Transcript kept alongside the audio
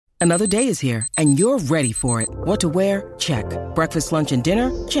Another day is here, and you're ready for it. What to wear? Check. Breakfast, lunch, and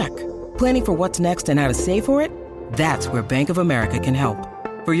dinner? Check. Planning for what's next and how to save for it? That's where Bank of America can help.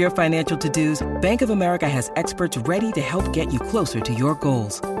 For your financial to-dos, Bank of America has experts ready to help get you closer to your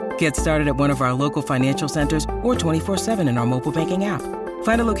goals. Get started at one of our local financial centers or 24/7 in our mobile banking app.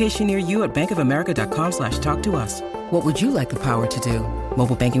 Find a location near you at bankofamerica.com/talktous. What would you like the power to do?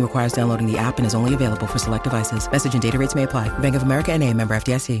 Mobile banking requires downloading the app and is only available for select devices. Message and data rates may apply. Bank of America N.A., member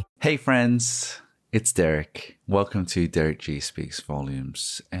FDIC. Hey friends, it's Derek. Welcome to Derek G Speaks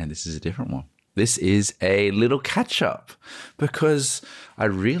Volumes, and this is a different one. This is a little catch-up because I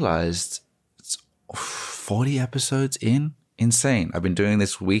realized it's 40 episodes in. Insane. I've been doing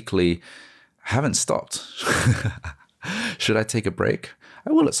this weekly. I haven't stopped. Should I take a break?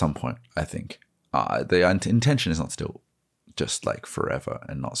 I will at some point, I think. The intention is not to do just like forever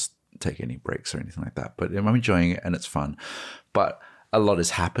and not take any breaks or anything like that. But I'm enjoying it and it's fun. But a lot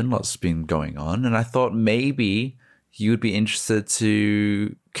has happened. Lots has been going on. And I thought maybe you would be interested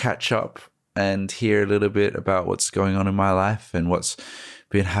to catch up and hear a little bit about what's going on in my life and what's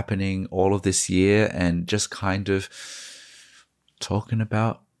been happening all of this year, and just kind of talking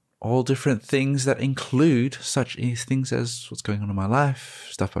about all different things that include such things as what's going on in my life,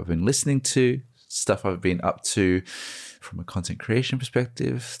 stuff I've been listening to, stuff I've been up to from a content creation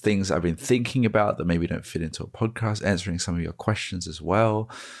perspective, things I've been thinking about that maybe don't fit into a podcast, answering some of your questions as well,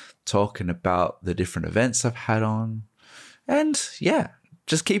 talking about the different events I've had on, and yeah,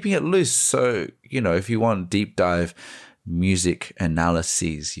 just keeping it loose. So, if you want deep dive music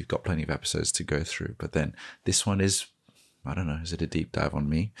analyses, you've got plenty of episodes to go through. But then this one is, I don't know, is it a deep dive on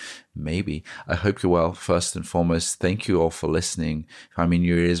me? Maybe. I hope you're well. First and foremost, thank you all for listening. If I'm in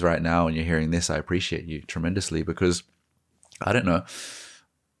your ears right now and you're hearing this, I appreciate you tremendously, because I don't know,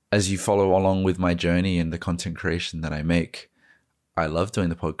 as you follow along with my journey and the content creation that I make, I love doing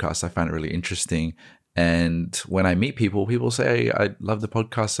the podcast. I find it really interesting. And when I meet people, people say, I love the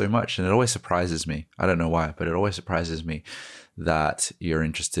podcast so much. And it always surprises me. I don't know why, but it always surprises me that you're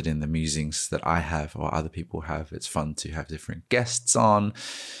interested in the musings that I have or other people have. It's fun to have different guests on.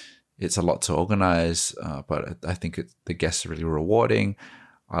 It's a lot to organize, but I think the guests are really rewarding.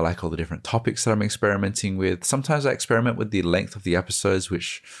 I like all the different topics that I'm experimenting with. Sometimes I experiment with the length of the episodes,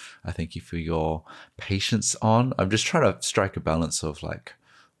 which I thank you for your patience on. I'm just trying to strike a balance of like,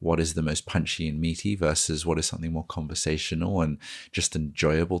 what is the most punchy and meaty versus what is something more conversational and just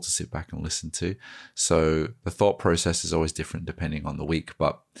enjoyable to sit back and listen to. So the thought process is always different depending on the week,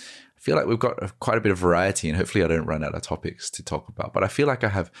 but I feel like we've got quite a bit of variety, and hopefully I don't run out of topics to talk about, but I feel like I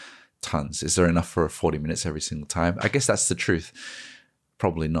have tons. Is there enough for 40 minutes every single time? I guess that's the truth.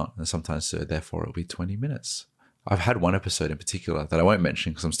 Probably not. And sometimes therefore it'll be 20 minutes. I've had one episode in particular that I won't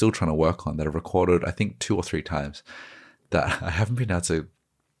mention because I'm still trying to work on, that I've recorded, I think 2 or 3 times, that I haven't been able to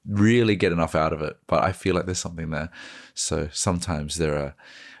really get enough out of it, but I feel like there's something there. So sometimes there are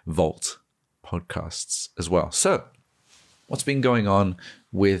vault podcasts as well. So what's been going on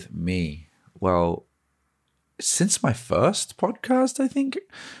with me? Well, since my first podcast, I think,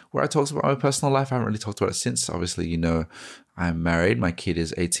 where I talked about my personal life, I haven't really talked about it since. Obviously, I'm married. My kid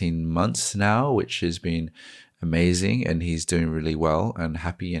is 18 months now, which has been amazing, and he's doing really well and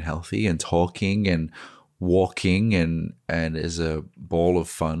happy and healthy and talking and walking and is a ball of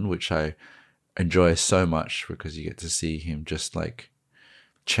fun, which I enjoy so much, because you get to see him just like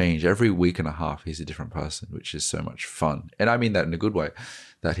change every week and a half. He's a different person, which is so much fun. And I mean that in a good way,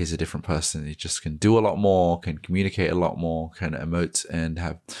 that he's a different person. He just can do a lot more, can communicate a lot more, can emote and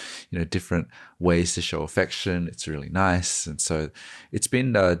have, different ways to show affection. It's really nice. And so it's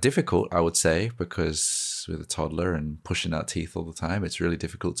been difficult, I would say, because with a toddler and pushing out teeth all the time, it's really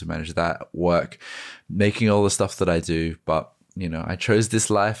difficult to manage that work, making all the stuff that I do. But, I chose this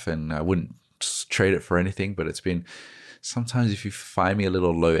life and I wouldn't trade it for anything. But it's been, sometimes if you find me a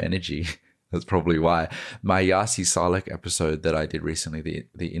little low energy, that's probably why. My Yasi Salek episode that I did recently,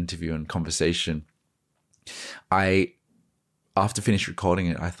 the interview and conversation, after finished recording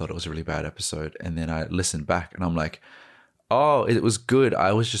it, I thought it was a really bad episode. And then I listened back and I'm like, oh, it was good.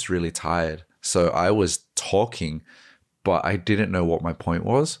 I was just really tired. So I was talking, but I didn't know what my point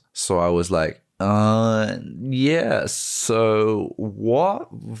was. So I was like, yeah, so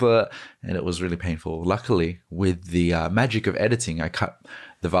what? And it was really painful. Luckily, with the magic of editing, I cut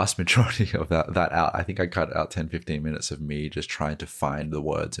the vast majority of that out. I think I cut out 10, 15 minutes of me just trying to find the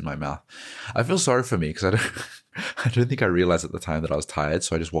words in my mouth. I feel sorry for me because I don't think I realized at the time that I was tired.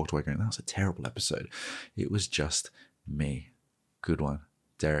 So I just walked away going, that was a terrible episode. It was just me. Good one,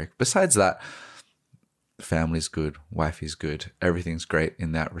 Derek. Besides that, family's good, wifey's good, everything's great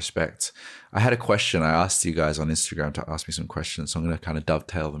in that respect. I had a question. I asked you guys on Instagram to ask me some questions, so I'm going to kind of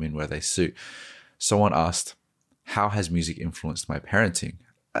dovetail them in where they suit. Someone asked, how has music influenced my parenting?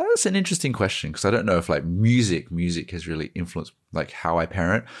 That's an interesting question, because I don't know if like music has really influenced like how I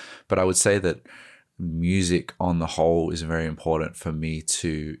parent, but I would say that music on the whole is very important for me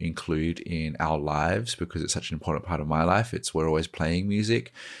to include in our lives, because it's such an important part of my life. We're always playing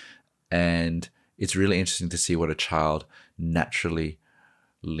music, and it's really interesting to see what a child naturally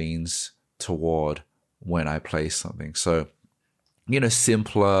leans toward when I play something. So,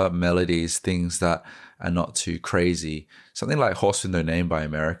 simpler melodies, things that are not too crazy. Something like Horse with No Name by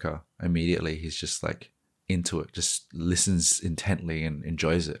America, immediately he's just like into it, just listens intently and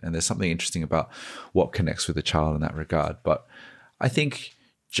enjoys it. And there's something interesting about what connects with a child in that regard. But I think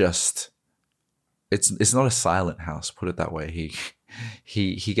just it's not a silent house, put it that way.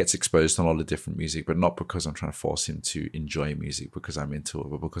 He gets exposed to a lot of different music, but not because I'm trying to force him to enjoy music because I'm into it,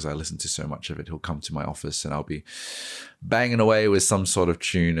 but because I listen to so much of it. He'll come to my office and I'll be banging away with some sort of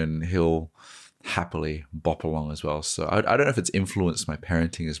tune, and he'll happily bop along as well. So I don't know if it's influenced my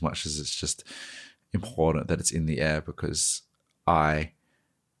parenting as much as it's just important that it's in the air because I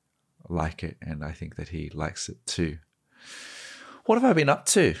like it and I think that he likes it too. What have I been up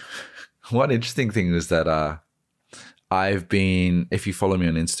to? One interesting thing is that I've been, if you follow me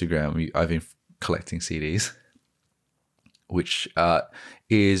on Instagram, I've been collecting CDs, which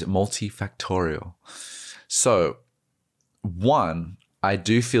is multifactorial. So, one, I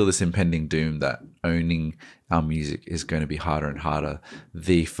do feel this impending doom that owning our music is going to be harder and harder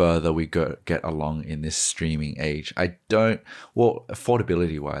the further we get along in this streaming age.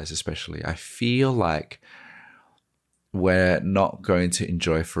 Affordability wise especially, I feel like we're not going to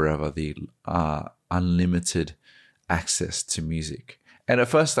enjoy forever the unlimited access to music. And at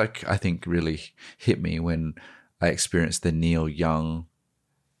first, I think really hit me when I experienced the Neil Young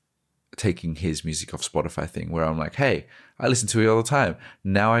taking his music off Spotify thing, where I'm like, hey, I listen to it all the time.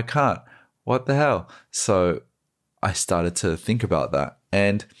 Now I can't. What the hell? So I started to think about that.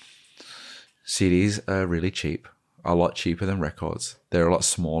 And CDs are really cheap, a lot cheaper than records. They're a lot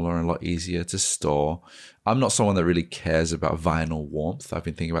smaller and a lot easier to store. I'm not someone that really cares about vinyl warmth. I've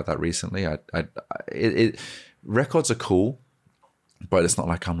been thinking about that recently. Records are cool, but it's not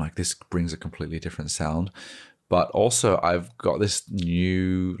like I'm like, this brings a completely different sound. But also I've got this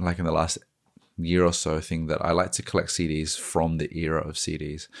new, like in the last year or so, thing that I like to collect CDs from the era of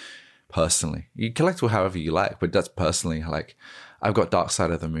CDs personally. You collect however you like, but that's personally, like I've got Dark Side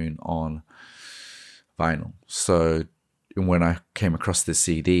of the Moon on vinyl. So when I came across this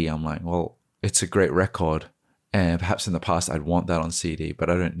CD, I'm like, well, it's a great record. And perhaps in the past I'd want that on CD, but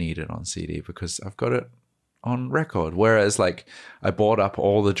I don't need it on CD because I've got it on record. Whereas like I bought up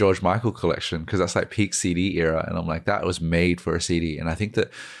all the George Michael collection because that's like peak CD era. And I'm like, that was made for a CD. And I think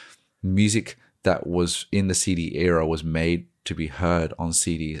that music that was in the CD era was made to be heard on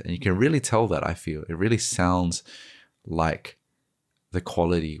CDs. And you can really tell that, I feel. It really sounds like the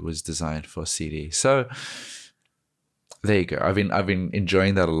quality was designed for CD. So there you go. I've been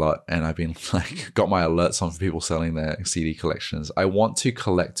enjoying that a lot, and I've been like got my alerts on for people selling their CD collections. I want to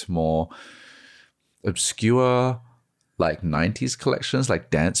collect more obscure like 90s collections,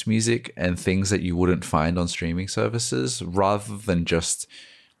 like dance music and things that you wouldn't find on streaming services, rather than just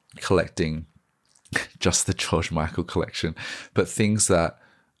collecting just the George Michael collection, but things that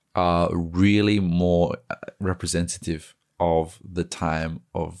are really more representative of the time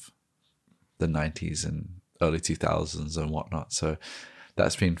of the 90s and early 2000s and whatnot. So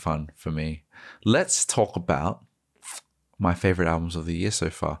that's been fun for me. Let's talk about my favorite albums of the year so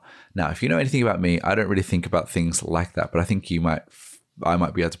far. Now, if you know anything about me, I don't really think about things like that, but I think I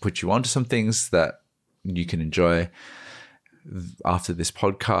might be able to put you onto some things that you can enjoy after this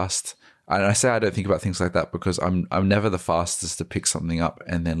podcast. And I say I don't think about things like that because I'm never the fastest to pick something up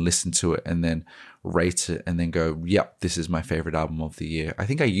and then listen to it and then rate it and then go, yep, this is my favorite album of the year. I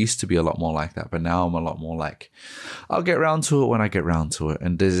think I used to be a lot more like that, but now I'm a lot more like, I'll get around to it when I get around to it.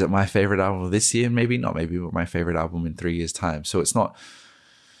 And is it my favorite album of this year? Maybe not. Maybe my favorite album in 3 years' time. So it's not,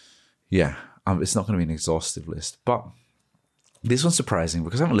 it's not going to be an exhaustive list. But this one's surprising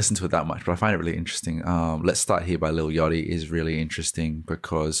because I haven't listened to it that much, but I find it really interesting. Let's Start Here by Lil Yachty is really interesting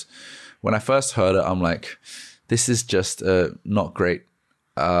because when I first heard it, I'm like, this is just a not great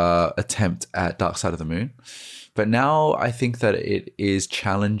attempt at Dark Side of the Moon. But now I think that it is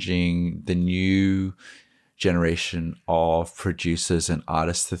challenging the new generation of producers and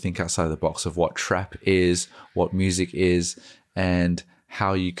artists to think outside the box of what trap is, what music is, and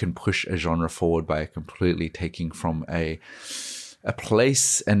how you can push a genre forward by completely taking from a a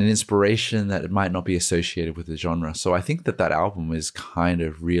place and an inspiration that it might not be associated with the genre. So I think that that album is kind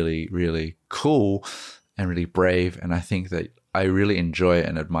of really, really cool and really brave. And I think that I really enjoy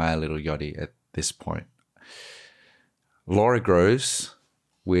and admire Lil Yachty at this point. Laura Groves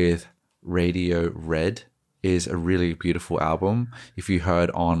with Radio Red is a really beautiful album. If you heard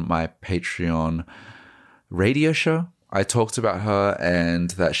on my Patreon radio show, I talked about her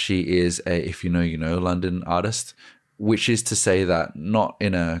and that she is a If You Know, You Know London artist, which is to say that not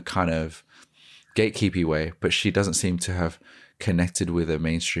in a kind of gatekeepy way, but she doesn't seem to have connected with a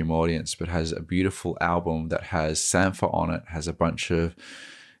mainstream audience, but has a beautiful album that has Sampha on it, has a bunch of,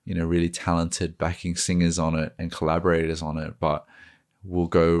 you know, really talented backing singers on it and collaborators on it, but will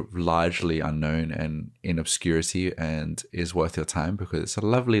go largely unknown and in obscurity, and is worth your time because it's a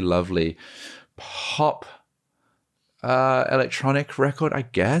lovely, lovely pop electronic record, I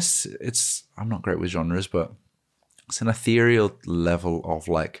guess. I'm not great with genres, but it's an ethereal level of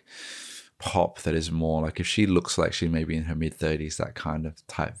like pop that is more like, if she looks like she may be in her mid-30s, that kind of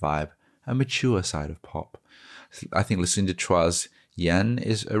type vibe, a mature side of pop. I think Lucinda Chua's Yan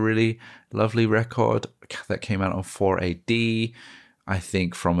is a really lovely record that came out on 4AD. I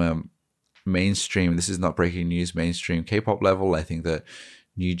think from a mainstream, this is not breaking news, mainstream K-pop level, I think that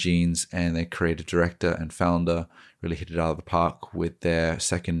New Jeans and their creative director and founder really hit it out of the park with their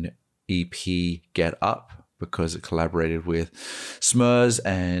second EP, Get Up, because it collaborated with Smurs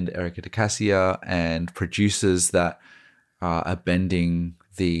and Erica DeCassia and producers that are bending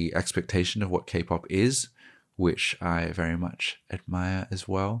the expectation of what K-pop is, which I very much admire as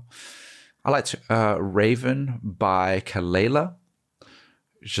well. I liked Raven by Kalela.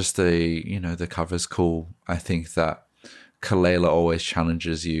 Just the cover's cool. I think that Kalela always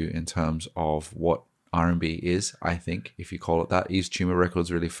challenges you in terms of what R&B is, I think, if you call it that. Eve's Tumor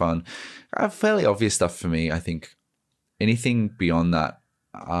record's really fun. Fairly obvious stuff for me. I think anything beyond that,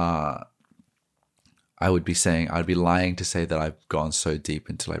 I would be lying to say that I've gone so deep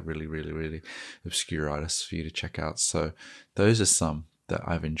into like really, really, really obscure artists for you to check out. So those are some that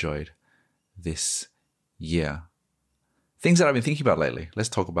I've enjoyed this year. Things that I've been thinking about lately. Let's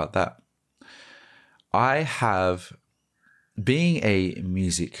talk about that. Being a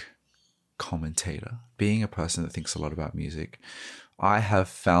music commentator, being a person that thinks a lot about music, I have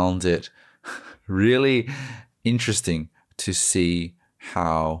found it really interesting to see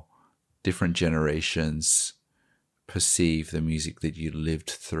how different generations perceive the music that you lived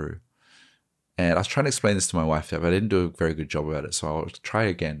through. And I was trying to explain this to my wife, but I didn't do a very good job about it. So I'll try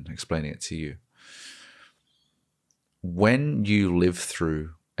again explaining it to you. When you live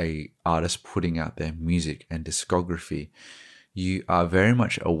through a artist putting out their music and discography, you are very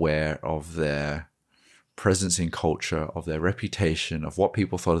much aware of their presence in culture, of their reputation, of what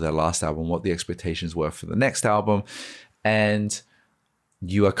people thought of their last album, what the expectations were for the next album. And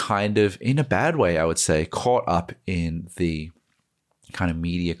you are kind of, in a bad way, I would say, caught up in the kind of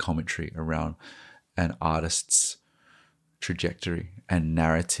media commentary around an artist's trajectory and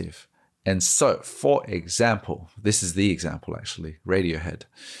narrative. And so, for example, this is the example actually, Radiohead.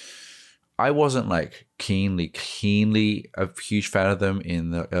 I wasn't like keenly a huge fan of them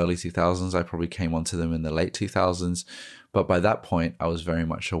in the early 2000s. I probably came onto them in the late 2000s. But by that point, I was very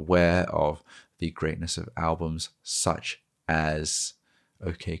much aware of the greatness of albums such as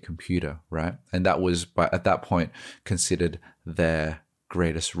OK Computer, right? And that was, at that point, considered their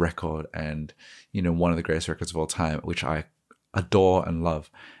greatest record and, one of the greatest records of all time, which I adore and love.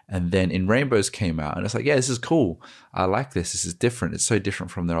 And then In Rainbows came out and it's like, yeah, this is cool. I like this. This is different. It's so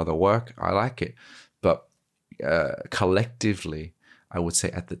different from their other work. I like it. But collectively, I would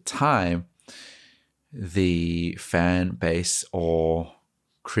say at the time, the fan base or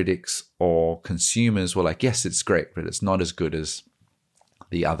critics or consumers were like, yes, it's great, but it's not as good as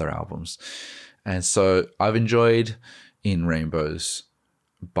the other albums. And so I've enjoyed In Rainbows,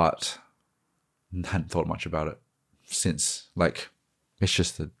 but hadn't thought much about it since. Like, it's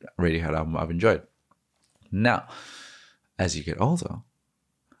just a Radiohead album I've enjoyed. Now, as you get older,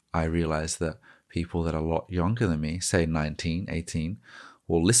 I realize that people that are a lot younger than me, say 19, 18,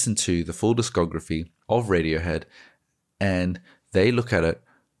 will listen to the full discography of Radiohead and they look at it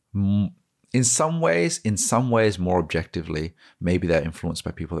in some ways more objectively. Maybe they're influenced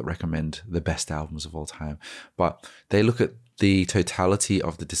by people that recommend the best albums of all time, but they look at the totality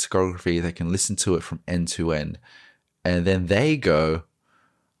of the discography. They can listen to it from end to end. And then they go,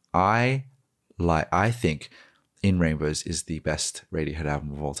 I think In Rainbows is the best Radiohead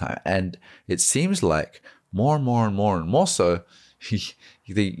album of all time. And it seems like more and more so,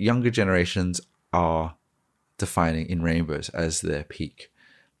 the younger generations are defining In Rainbows as their peak.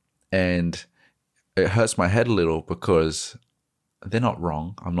 And it hurts my head a little because they're not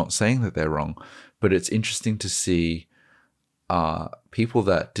wrong. I'm not saying that they're wrong, but it's interesting to see people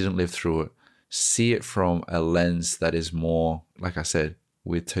that didn't live through it see it from a lens that is more, like I said,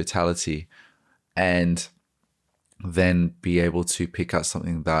 with totality, and then be able to pick out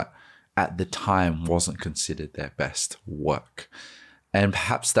something that at the time wasn't considered their best work. And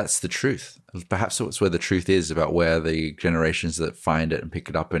perhaps that's the truth. Perhaps it's where the truth is about where the generations that find it and pick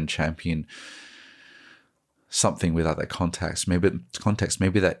it up and champion something without that context. Maybe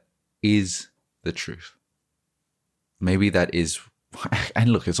that is the truth. Maybe that is,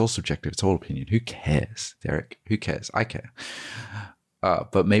 and look, it's all subjective. It's all opinion. Who cares, Derek? Who cares? I care.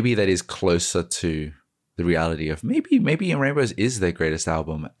 But maybe that is closer to the reality of maybe In Rainbows is their greatest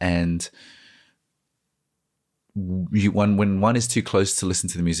album, and when one is too close to listen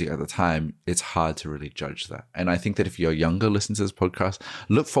to the music at the time, it's hard to really judge that. And I think that if you're younger, listen to this podcast,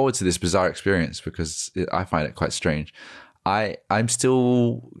 look forward to this bizarre experience, because I find it quite strange. I'm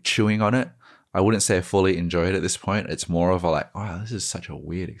still chewing on it. I wouldn't say I fully enjoy it at this point. It's more of a like, wow, this is such a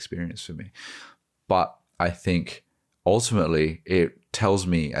weird experience for me. But I think ultimately it tells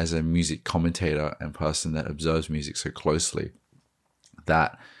me, as a music commentator and person that observes music so closely,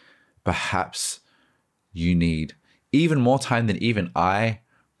 that perhaps you need even more time than even I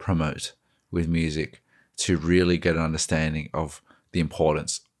promote with music to really get an understanding of the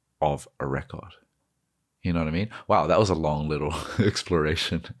importance of a record. You know what I mean? Wow, that was a long little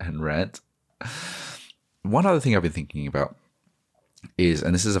exploration and rant. One other thing I've been thinking about is,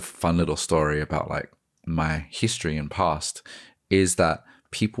 and this is a fun little story about like my history and past, is that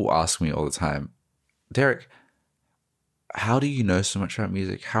people ask me all the time, Derek, how do you know so much about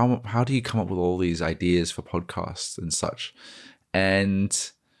music? How do you come up with all these ideas for podcasts and such?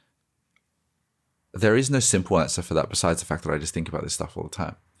 And there is no simple answer for that, besides the fact that I just think about this stuff all the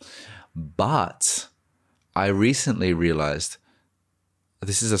time. But I recently realized,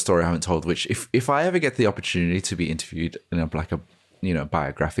 this is a story I haven't told, which if I ever get the opportunity to be interviewed in a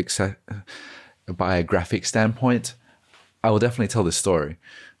biographic standpoint, I will definitely tell this story,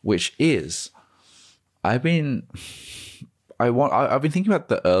 which is I've been thinking about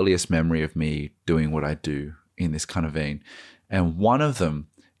the earliest memory of me doing what I do in this kind of vein. And one of them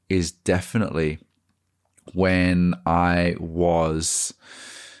is definitely when I was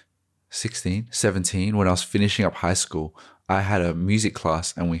 16, 17, when I was finishing up high school. I had a music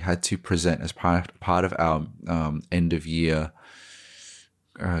class and we had to present as part of our end of year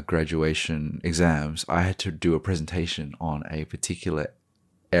graduation exams. I had to do a presentation on a particular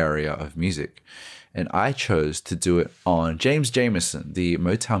area of music. And I chose to do it on James Jamerson, the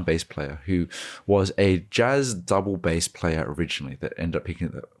Motown bass player, who was a jazz double bass player originally that ended up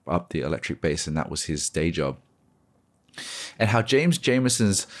picking up the electric bass, and that was his day job. And how James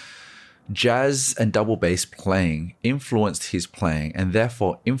Jamerson's jazz and double bass playing influenced his playing, and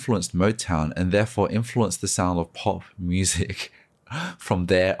therefore influenced Motown, and therefore influenced the sound of pop music from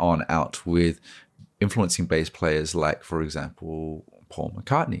there on out, with influencing bass players like, for example, Paul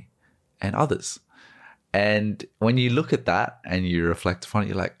McCartney and others. And when you look at that and you reflect upon it,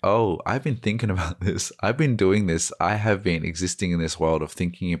 you're like, oh, I've been thinking about this. I've been doing this. I have been existing in this world of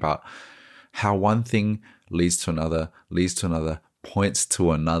thinking about how one thing leads to another, points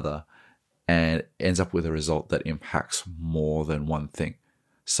to another, and ends up with a result that impacts more than one thing.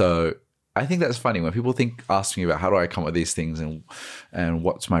 So I think that's funny when people ask me about how do I come up with these things and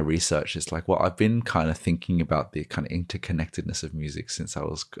what's my research. It's like, well, I've been kind of thinking about the kind of interconnectedness of music since I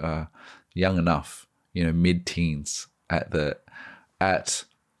was young enough, mid-teens at the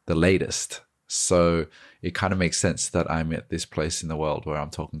latest. So it kind of makes sense that I'm at this place in the world where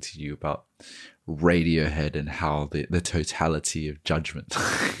I'm talking to you about Radiohead and how the totality of judgment.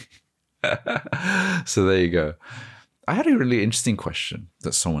 So there you go. I had a really interesting question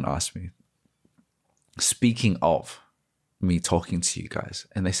that someone asked me, speaking of me talking to you guys,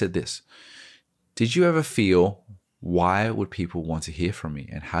 and they said this: did you ever feel, why would people want to hear from me,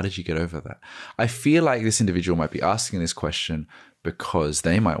 and how did you get over that? I feel like this individual might be asking this question because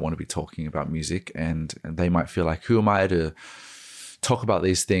they might want to be talking about music, and they might feel like, who am I to talk about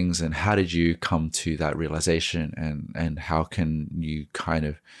these things, and how did you come to that realization, and how can you kind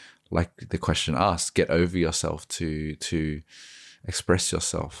of, like the question asked, get over yourself to express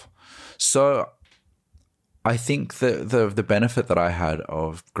yourself? So I think the benefit that I had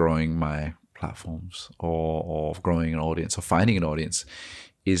of growing my platforms or of growing an audience or finding an audience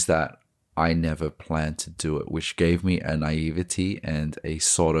is that I never planned to do it, which gave me a naivety and a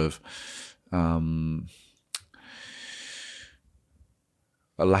sort of a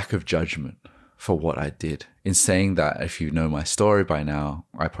lack of judgment for what I did. In saying that, if you know my story by now,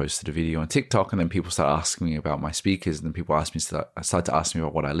 I posted a video on TikTok, and then people started asking me about my speakers, and then people started to ask me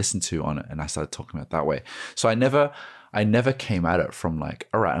about what I listened to on it, and I started talking about it that way. So I never came at it from like,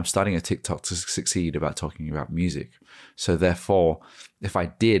 all right, I'm starting a TikTok to succeed about talking about music. So therefore, if I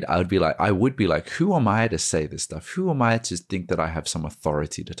did, I would be like, who am I to say this stuff? Who am I to think that I have some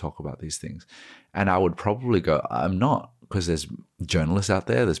authority to talk about these things? And I would probably go, I'm not, because there's journalists out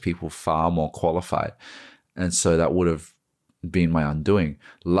there, there's people far more qualified. And so that would have been my undoing.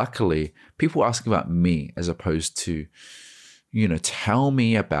 Luckily, people ask about me as opposed to, tell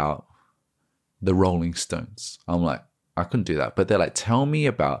me about the Rolling Stones. I'm like, I couldn't do that. But they're like, tell me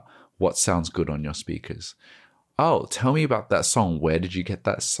about what sounds good on your speakers. Oh, tell me about that song. Where did you get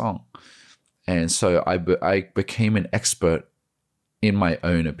that song? And so I became an expert in my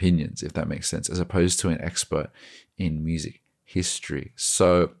own opinions, if that makes sense, as opposed to an expert in music history.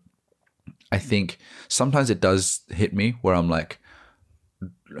 So I think sometimes it does hit me where I'm like,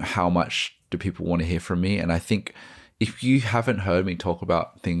 how much do people want to hear from me? And I think if you haven't heard me talk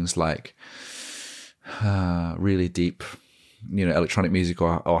about things like really deep, electronic music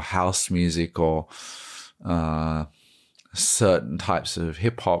or house music or certain types of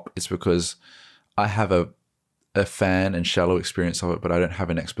hip hop, it's because I have a fan and shallow experience of it, but I don't have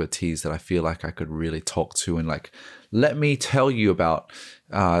an expertise that I feel like I could really talk to and like, let me tell you about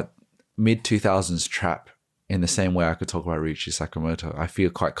mid 2000s trap in the same way I could talk about Ryuichi Sakamoto. I feel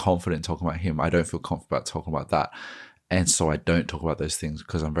quite confident talking about him. I don't feel confident about talking about that. And so I don't talk about those things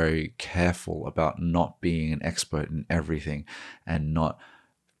because I'm very careful about not being an expert in everything and not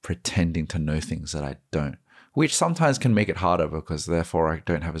pretending to know things that I don't, which sometimes can make it harder because therefore I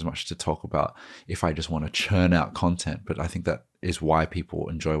don't have as much to talk about if I just want to churn out content. But I think that is why people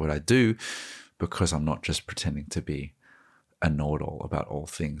enjoy what I do, because I'm not just pretending to be a know-it-all about all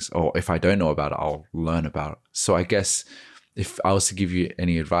things. Or if I don't know about it, I'll learn about it. So I guess if I was to give you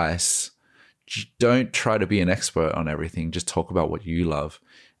any advice, don't try to be an expert on everything. Just talk about what you love.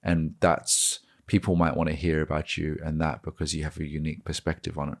 And that's, people might want to hear about you and that because you have a unique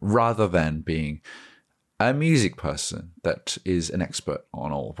perspective on it, rather than being a music person that is an expert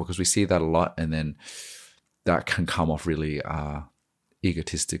on all, because we see that a lot. And then that can come off really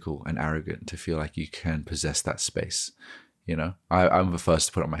egotistical and arrogant to feel like you can possess that space. I'm the first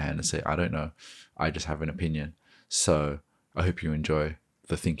to put up my hand and say, I don't know. I just have an opinion. So I hope you enjoy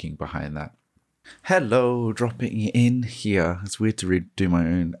the thinking behind that. Hello, dropping in here. It's weird to do my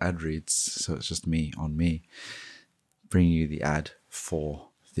own ad reads, so it's just me on me. Bringing you the ad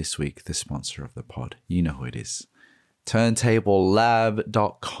for this week, the sponsor of the pod. You know who it is.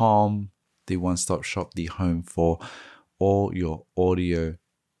 TurntableLab.com, the one-stop shop, the home for all your audio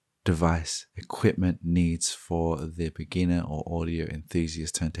device equipment needs for the beginner or audio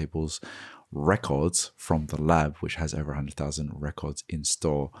enthusiast. Turntables records from the lab, which has over 100,000 records in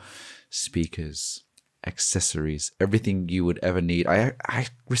store, speakers, accessories, everything you would ever need. I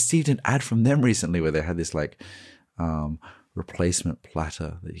received an ad from them recently where they had this like replacement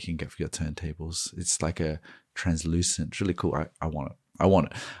platter that you can get for your turntables. It's like a translucent, it's really cool. I want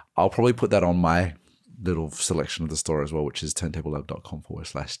it. I'll probably put that on my little selection of the store as well, which is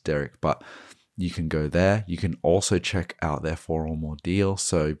turntablelab.com/Derek. But you can go there. You can also check out their 4 or more deal.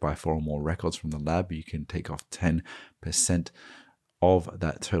 So buy 4 or more records from the lab, you can take off 10% of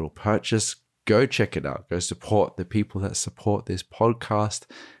that total purchase. Go check it out. Go support the people that support this podcast.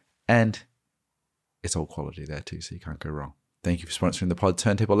 And it's all quality there too, so you can't go wrong. Thank you for sponsoring the pod,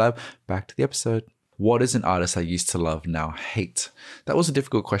 Turntable Lab. Back to the episode. What is an artist I used to love, now hate? That was a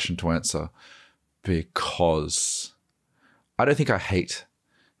difficult question to answer because I don't think I hate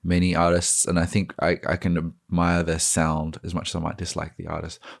many artists, and I think I can admire their sound as much as I might dislike the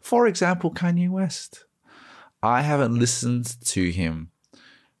artist. For example, Kanye West. I haven't listened to him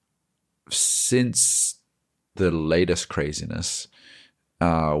since the latest craziness,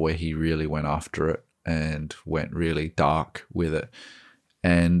 where he really went after it and went really dark with it.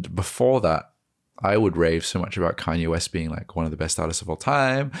 And before that, I would rave so much about Kanye West being like one of the best artists of all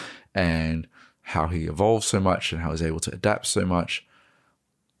time and how he evolved so much and how he's able to adapt so much.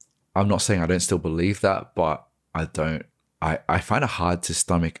 I'm not saying I don't still believe that, but I find it hard to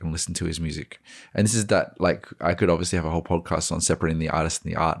stomach and listen to his music. And this is that, like, I could obviously have a whole podcast on separating the artist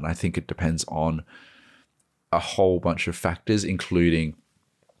and the art. And I think it depends on a whole bunch of factors, including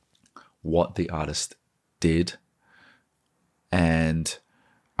what the artist did. And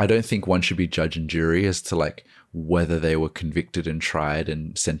I don't think one should be judge and jury as to like whether they were convicted and tried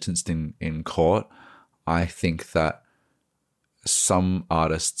and sentenced in court. I think that some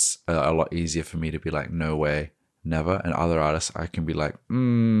artists are a lot easier for me to be like, no way, never. And other artists, I can be like,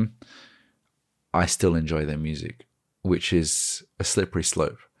 I still enjoy their music, which is a slippery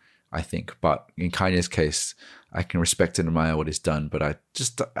slope, I think. But in Kanye's case, I can respect and admire what he's done, but I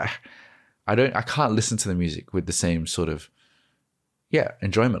can't listen to the music with the same sort of,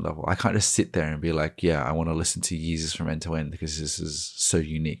 enjoyment level. I can't just sit there and be like, I want to listen to Yeezus from end to end because this is so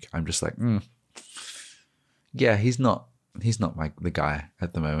unique. I'm just like, he's not the guy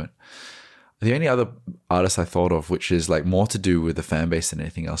at the moment. The only other artist I thought of, which is like more to do with the fan base than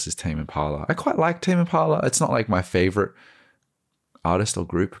anything else, is Tame Impala. I quite like Tame Impala. It's not like my favorite artist or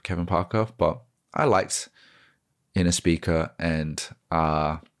group, Kevin Parker, but I liked Inner Speaker and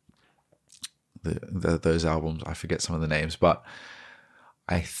those albums. I forget some of the names, but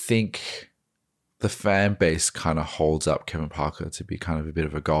I think the fan base kind of holds up Kevin Parker to be kind of a bit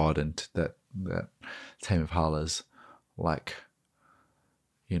of a god, and that Tame Impala's like,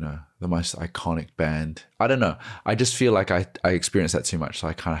 the most iconic band. I don't know. I just feel like I experience that too much, so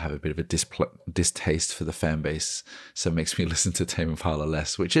I kind of have a bit of a distaste for the fan base. So it makes me listen to Tame Impala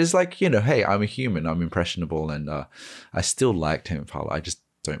less, which is like, hey, I'm a human, I'm impressionable, and I still like Tame Impala. I just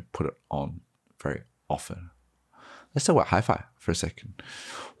don't put it on very often. Let's talk about hi-fi for a second.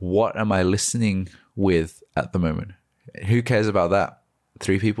 What am I listening with at the moment? Who cares about that?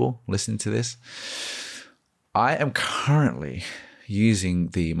 3 people listening to this? I am currently using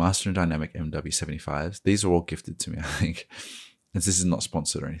the Master and Dynamic MW75s. These are all gifted to me, I think. And this is not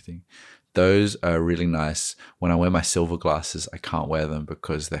sponsored or anything. Those are really nice. When I wear my silver glasses, I can't wear them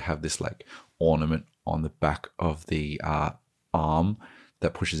because they have this like ornament on the back of the arm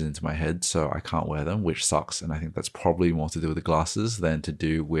that pushes into my head, so I can't wear them, which sucks. And I think that's probably more to do with the glasses than to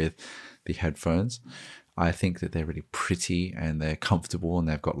do with the headphones. I think that they're really pretty and they're comfortable, and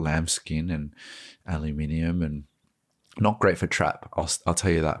they've got lambskin and aluminium, and not great for trap, I'll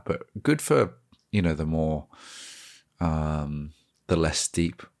tell you that, but good for, the more, the less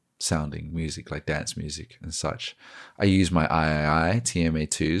deep sounding music, like dance music and such. I use my III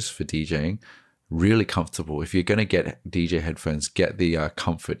TMA2s for DJing. Really comfortable. If you're going to get DJ headphones, get the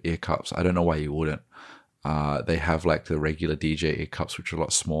Comfort ear cups. I don't know why you wouldn't. They have like the regular DJ ear cups, which are a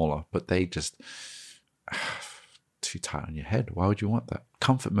lot smaller, but they just too tight on your head. Why would you want that?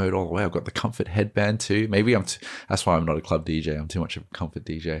 Comfort mode all the way. I've got the Comfort headband too. Maybe that's why I'm not a club DJ. I'm too much of a Comfort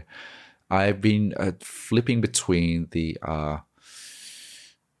DJ. I've been flipping between the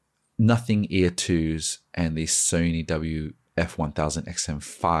Nothing Ear 2s and the Sony WF-1000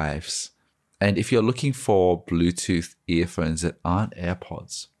 XM5s. And if you're looking for Bluetooth earphones that aren't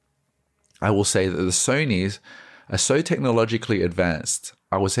AirPods, I will say that the Sonys are so technologically advanced.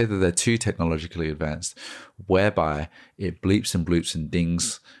 I would say that they're too technologically advanced, whereby it bleeps and bloops and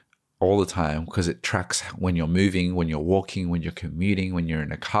dings all the time because it tracks when you're moving, when you're walking, when you're commuting, when you're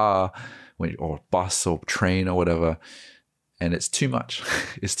in a car, or bus or train or whatever. And it's too much.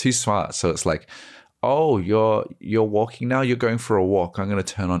 It's too smart. So it's like, oh, you're walking now, you're going for a walk. I'm going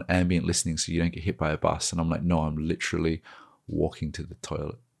to turn on ambient listening so you don't get hit by a bus. And I'm like, no, I'm literally walking to the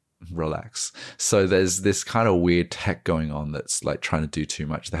toilet. Relax. So there's this kind of weird tech going on that's like trying to do too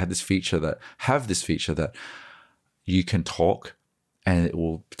much. They have this feature that you can talk and it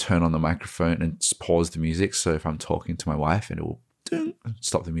will turn on the microphone and pause the music. So if I'm talking to my wife, and it will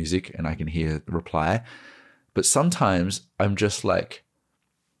stop the music and I can hear the reply. But sometimes I'm just like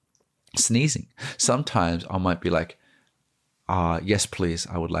sneezing. Sometimes I might be like, yes, please,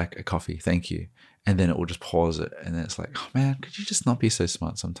 I would like a coffee. Thank you. And then it will just pause it. And then it's like, oh man, could you just not be so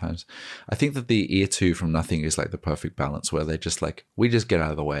smart sometimes? I think that the Ear 2 from Nothing is like the perfect balance where they're just like, we just get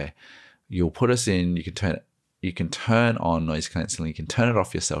out of the way. You'll put us in, you can turn on noise cancelling, you can turn it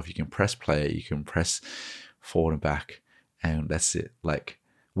off yourself, you can press play, you can press forward and back, and that's it. Like,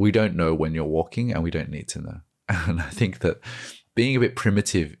 we don't know when you're walking and we don't need to know. And I think that being a bit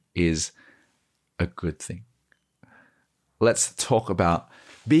primitive is a good thing. Let's talk about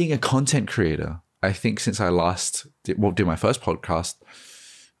being a content creator. I think since I last did my first podcast,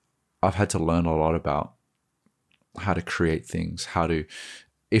 I've had to learn a lot about how to create things,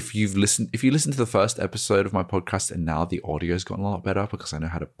 if you listen to the first episode of my podcast, and now the audio's gotten a lot better because I know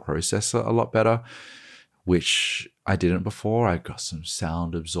how to process it a lot better, which I didn't before. I got some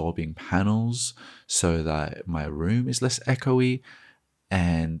sound absorbing panels so that my room is less echoey.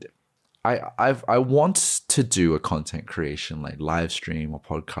 And I want to do a content creation like live stream or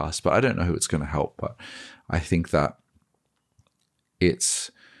podcast, but I don't know who it's going to help. But I think that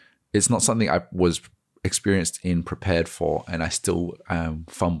it's not something I was experienced in, prepared for, and I still am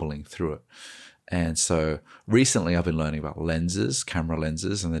fumbling through it. And so recently I've been learning about lenses, camera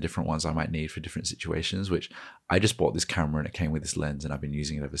lenses, and the different ones I might need for different situations, which I just bought this camera and it came with this lens and I've been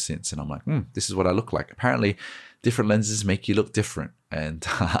using it ever since. And I'm like, this is what I look like. Apparently different lenses make you look different. And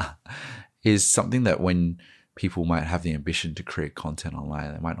is something that when people might have the ambition to create content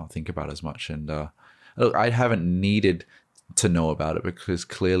online, they might not think about as much. And look, I haven't needed to know about it because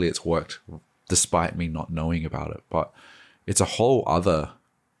clearly it's worked despite me not knowing about it. But it's a whole other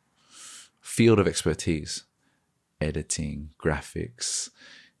field of expertise: editing, graphics,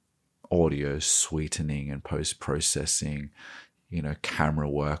 audio, sweetening and post-processing, camera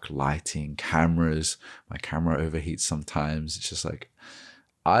work, lighting, cameras. My camera overheats sometimes. It's just like,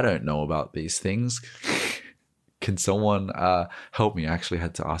 I don't know about these things. Can someone help me? I actually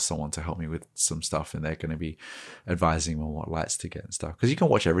had to ask someone to help me with some stuff, and they're going to be advising me on what lights to get and stuff. Because you can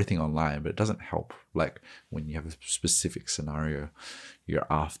watch everything online, but it doesn't help like when you have a specific scenario you're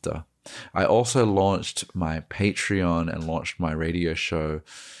after. I also launched my Patreon and launched my radio show,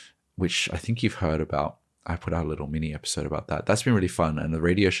 which I think you've heard about. I put out a little mini episode about that. That's been really fun. And the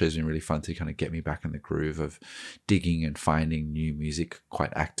radio show has been really fun to kind of get me back in the groove of digging and finding new music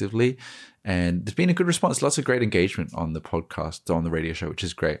quite actively. And there's been a good response. Lots of great engagement on the podcast, on the radio show, which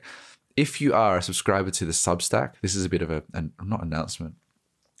is great. If you are a subscriber to the Substack, this is a bit of not announcement,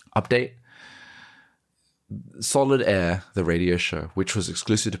 update. Solid Air, the radio show, which was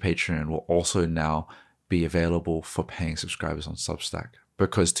exclusive to Patreon, will also now be available for paying subscribers on Substack.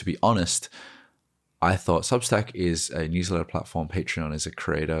 Because to be honest, I thought Substack is a newsletter platform, Patreon is a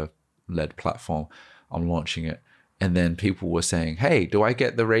creator-led platform. I'm launching it. And then people were saying, hey, do I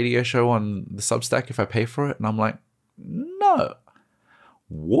get the radio show on the Substack if I pay for it? And I'm like, no.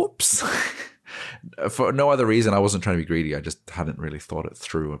 Whoops. For no other reason. I wasn't trying to be greedy. I just hadn't really thought it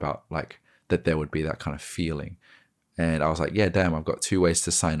through about like that there would be that kind of feeling. And I was like, yeah, damn, I've got 2 ways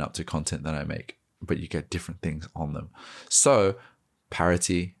to sign up to content that I make, but you get different things on them. So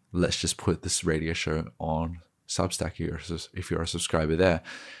parity, let's just put this radio show on Substack if you're a subscriber there.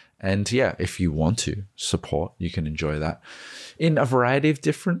 And yeah, if you want to support, you can enjoy that in a variety of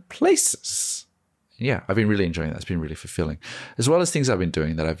different places. Yeah, I've been really enjoying that. It's been really fulfilling. As well as things I've been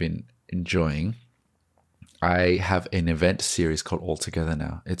doing that I've been enjoying, I have an event series called All Together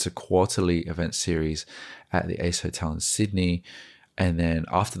now. It's a quarterly event series at the Ace Hotel in Sydney. And then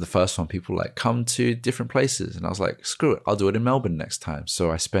after the first one, people like come to different places. And I was like, screw it, I'll do it in Melbourne next time. So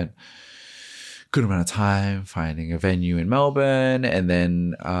I spent a good amount of time finding a venue in Melbourne and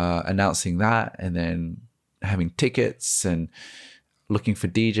then announcing that and then having tickets and looking for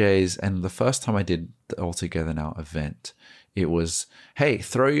DJs. And the first time I did the All Together Now event, it was, hey,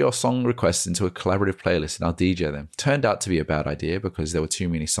 throw your song requests into a collaborative playlist and I'll DJ them. Turned out to be a bad idea because there were too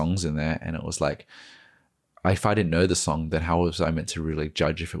many songs in there. And it was like, if I didn't know the song, then how was I meant to really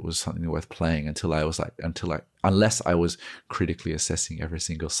judge if it was something worth playing unless I was critically assessing every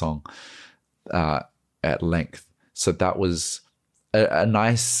single song at length. So that was a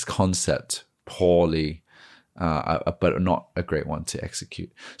nice concept, poorly, but not a great one to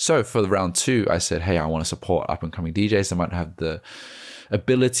execute. So for round 2, I said, hey, I want to support up and coming DJs that might have the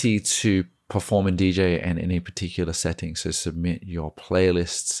ability to perform and DJ and in a particular setting. So submit your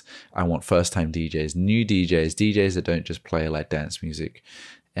playlists. I want first time DJs, new DJs that don't just play like dance music.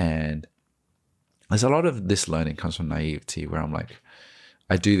 And there's a lot of this learning comes from naivety where I'm like,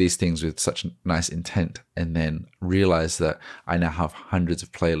 I do these things with such nice intent and then realize that I now have hundreds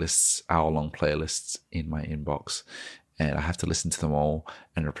of playlists, hour-long playlists in my inbox. And I have to listen to them all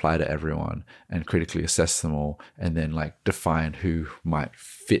and reply to everyone and critically assess them all and then like define who might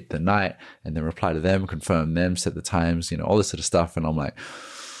fit the night and then reply to them, confirm them, set the times, all this sort of stuff. And I'm like,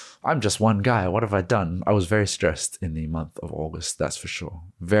 I'm just one guy. What have I done? I was very stressed in the month of August, that's for sure.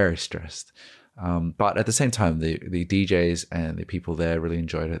 Very stressed. But at the same time, the DJs and the people there really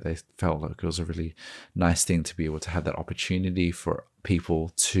enjoyed it. They felt like it was a really nice thing to be able to have that opportunity for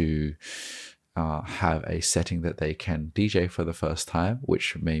people to have a setting that they can DJ for the first time,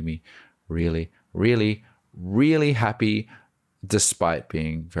 which made me really, really, really happy. Despite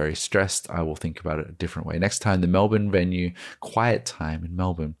being very stressed, I will think about it a different way. Next time, the Melbourne venue, Quiet Time in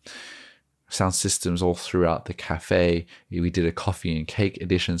Melbourne. Sound systems all throughout the cafe. We did a coffee and cake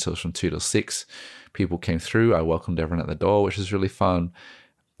edition, so it was from 2 till 6. People came through. I welcomed everyone at the door, which was really fun.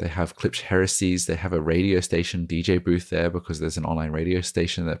 They have Klipsch Heresies. They have a radio station DJ booth there because there's an online radio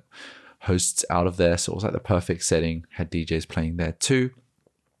station that hosts out of there. So it was like the perfect setting. Had DJs playing there too.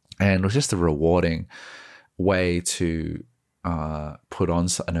 And it was just a rewarding way to put on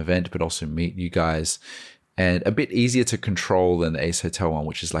an event, but also meet you guys. And a bit easier to control than the Ace Hotel one,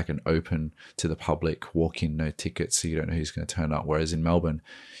 which is like an open to the public, walk in, no tickets, so you don't know who's going to turn up. Whereas in Melbourne,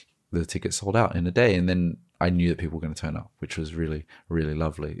 the tickets sold out in a day. And then I knew that people were going to turn up, which was really, really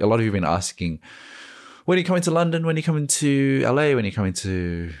lovely. A lot of you have been asking, when are you coming to London? When are you coming to LA? When are you coming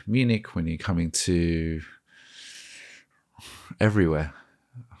to Munich? When are you coming to everywhere?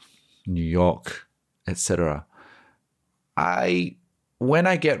 New York, etc. When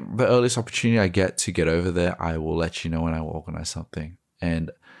I get the earliest opportunity I get to get over there, I will let you know when I will organize something. And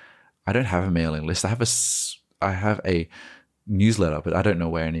I don't have a mailing list. I have a newsletter, but I don't know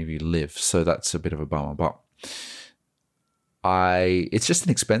where any of you live, so that's a bit of a bummer. But it's just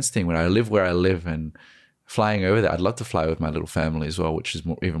an expense thing. When I live where I live and flying over there, I'd love to fly with my little family as well, which is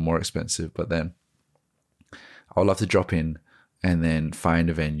even more expensive. But then I would love to drop in and then find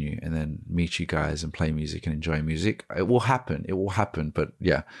a venue and then meet you guys and play music and enjoy music. It will happen. But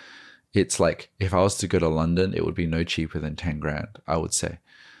yeah, it's like if I was to go to London, it would be no cheaper than 10 grand, I would say,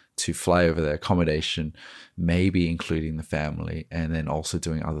 to fly over there, accommodation, maybe including the family, and then also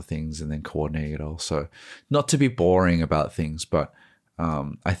doing other things and then coordinating it all. So not to be boring about things, but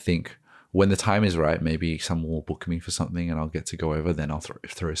I think when the time is right, maybe someone will book me for something and I'll get to go over, then I'll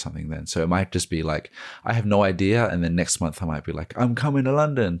throw something then. So it might just be like, I have no idea. And then next month I might be like, I'm coming to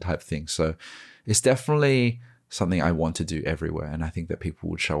London type thing. So it's definitely something I want to do everywhere. And I think that people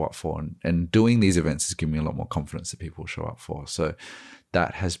would show up for. And doing these events has given me a lot more confidence that people will show up for. So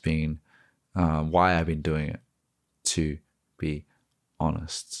that has been why I've been doing it, to be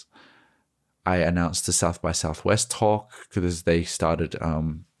honest. I announced the South by Southwest talk because they started...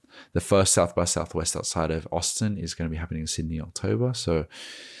 the first South by Southwest outside of Austin is going to be happening in Sydney in October. So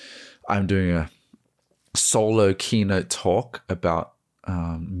I'm doing a solo keynote talk about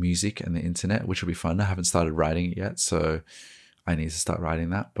music and the internet, which will be fun. I haven't started writing it yet, so I need to start writing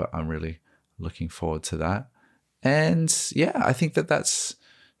that, but I'm really looking forward to that. And yeah, I think that that's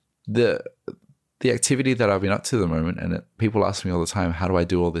the activity that I've been up to at the moment. And people ask me all the time, how do I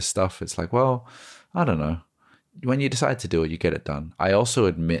do all this stuff? It's like, well, I don't know. When you decide to do it, you get it done. I also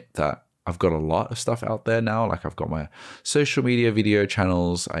admit that I've got a lot of stuff out there now. Like I've got my social media video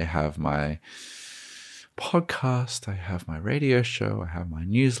channels. I have my podcast. I have my radio show. I have my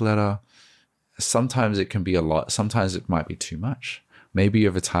newsletter. Sometimes it can be a lot. Sometimes it might be too much. Maybe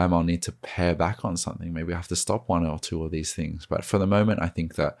over time I'll need to pare back on something. Maybe I have to stop one or two of these things. But for the moment, I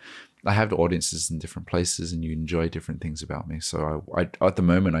think that I have audiences in different places and you enjoy different things about me. So I at the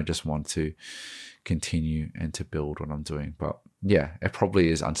moment, I just want to continue and to build what I'm doing. But yeah, it probably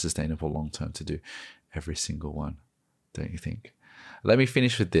is unsustainable long term to do every single one, don't you think? Let me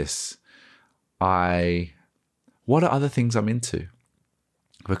finish with this. What are other things I'm into?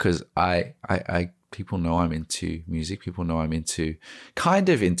 Because I people know I'm into music. People know I'm kind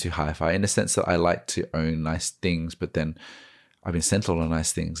of into hi-fi in the sense that I like to own nice things, but then I've been sent a lot of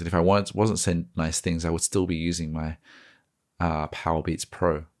nice things. And if I wasn't sent nice things, I would still be using my Powerbeats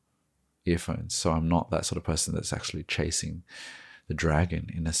Pro earphones. So I'm not that sort of person that's actually chasing the dragon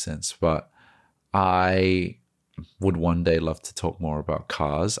in a sense. But I would one day love to talk more about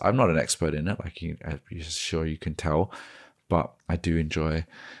cars. I'm not an expert in it, like I'm sure you can tell, but I do enjoy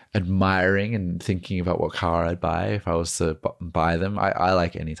admiring and thinking about what car I'd buy if I was to buy them. I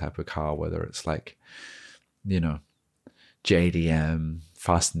like any type of car, whether it's like, JDM,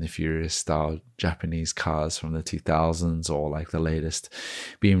 Fast and the Furious style Japanese cars from the 2000s, or like the latest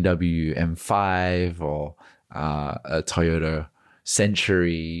BMW M5 or a Toyota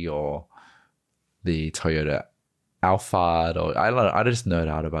Century or the Toyota Alphard, or I just nerd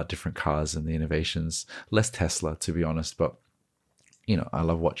out about different cars and the innovations. Less Tesla, to be honest, but I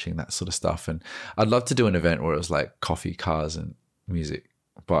love watching that sort of stuff. And I'd love to do an event where it was like coffee, cars, and music.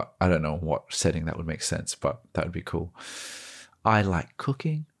 But I don't know what setting that would make sense, but that would be cool. I like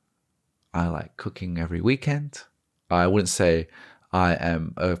cooking. I like cooking every weekend. I wouldn't say I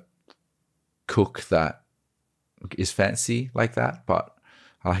am a cook that is fancy like that, but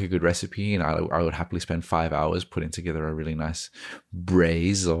I like a good recipe, and I would happily spend 5 hours putting together a really nice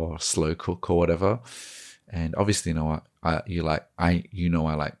braise or slow cook or whatever. And obviously, I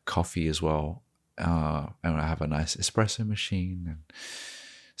like coffee as well. And I have a nice espresso machine, and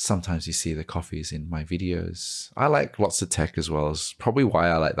sometimes you see the coffees in my videos. I like lots of tech as well. As probably why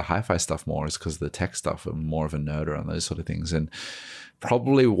I like the hi-fi stuff more, is because of the tech stuff. I'm more of a nerder on those sort of things, and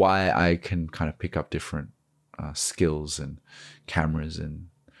probably why I can kind of pick up different skills and cameras and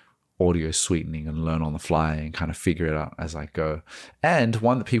audio sweetening and learn on the fly and kind of figure it out as I go. And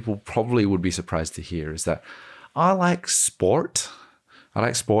one that people probably would be surprised to hear is that I like sport.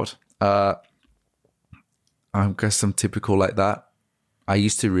 I guess I'm typical like that. I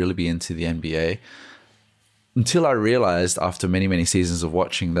used to really be into the NBA until I realized after many, many seasons of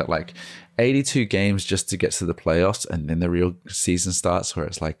watching that like 82 games just to get to the playoffs, and then the real season starts where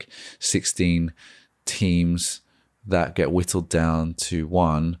it's like 16 teams that get whittled down to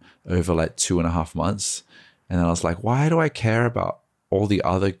one over like 2.5 months. And then I was like, why do I care about all the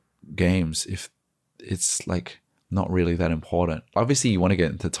other games if it's like not really that important. Obviously, you want to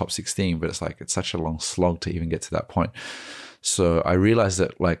get into the top 16, but it's such a long slog to even get to that point. So I realized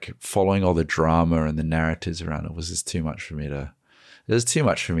that like following all the drama and the narratives around it was just too much for me to. There's too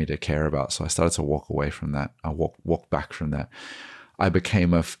much for me to care about. So I started to walk away from that. I walk back from that. I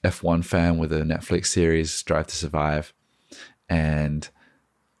became a F1 fan with a Netflix series, Drive to Survive, and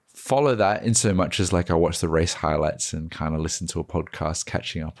follow that in so much as like I watch the race highlights and kind of listen to a podcast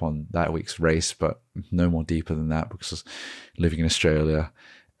catching up on that week's race, but no more deeper than that, because living in Australia,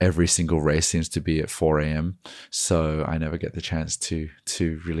 every single race seems to be at 4 a.m. So I never get the chance to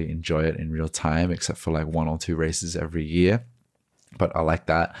really enjoy it in real time, except for like 1 or 2 races every year. But I like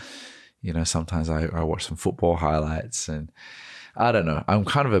that. You know, sometimes I watch some football highlights, and I don't know. I'm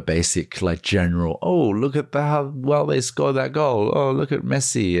kind of a basic, like general, oh, look at how well they scored that goal. Oh, look at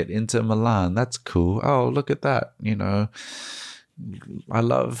Messi at Inter Milan. That's cool. Oh, look at that. You know, I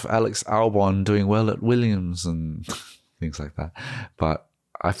love Alex Albon doing well at Williams and things like that. But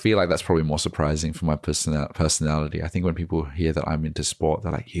I feel like that's probably more surprising for my personality. I think when people hear that I'm into sport,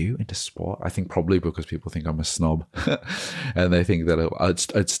 they're like, you into sport? I think probably because people think I'm a snob and they think that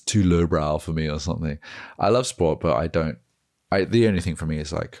it's too lowbrow for me or something. I love sport, but I don't. The only thing for me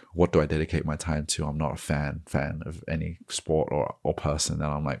is like, what do I dedicate my time to? I'm not a fan of any sport or person that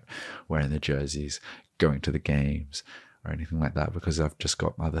I'm like wearing the jerseys, going to the games or anything like that, because I've just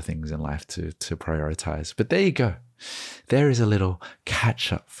got other things in life to prioritize. But there you go. There is a little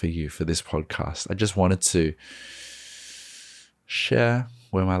catch up for you for this podcast. I just wanted to share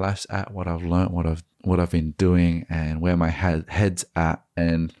where my life's at, what I've learned, what I've been doing, and where my head's at.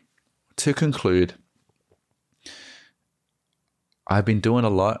 And to conclude, I've been doing a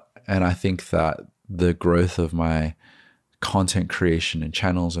lot, and I think that the growth of my content creation and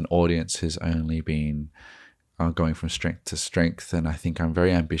channels and audience has only been going from strength to strength. And I think I'm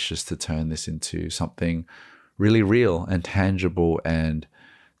very ambitious to turn this into something really real and tangible, and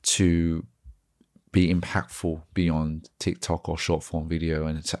to be impactful beyond TikTok or short form video.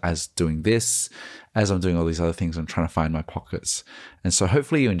 And as doing this, as I'm doing all these other things, I'm trying to find my pockets. And so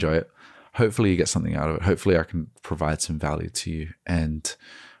hopefully you enjoy it. Hopefully you get something out of it. Hopefully I can provide some value to you, and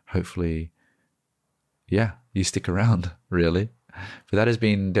hopefully, you stick around, really. But that has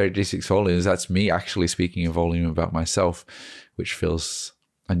been Derek G Speaks Volumes. That's me actually speaking in volume about myself, which feels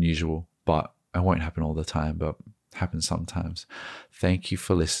unusual, but it won't happen all the time, but happens sometimes. Thank you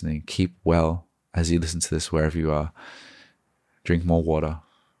for listening. Keep well as you listen to this wherever you are. Drink more water.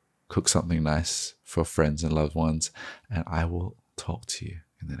 Cook something nice for friends and loved ones. And I will talk to you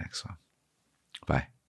in the next one. Bye.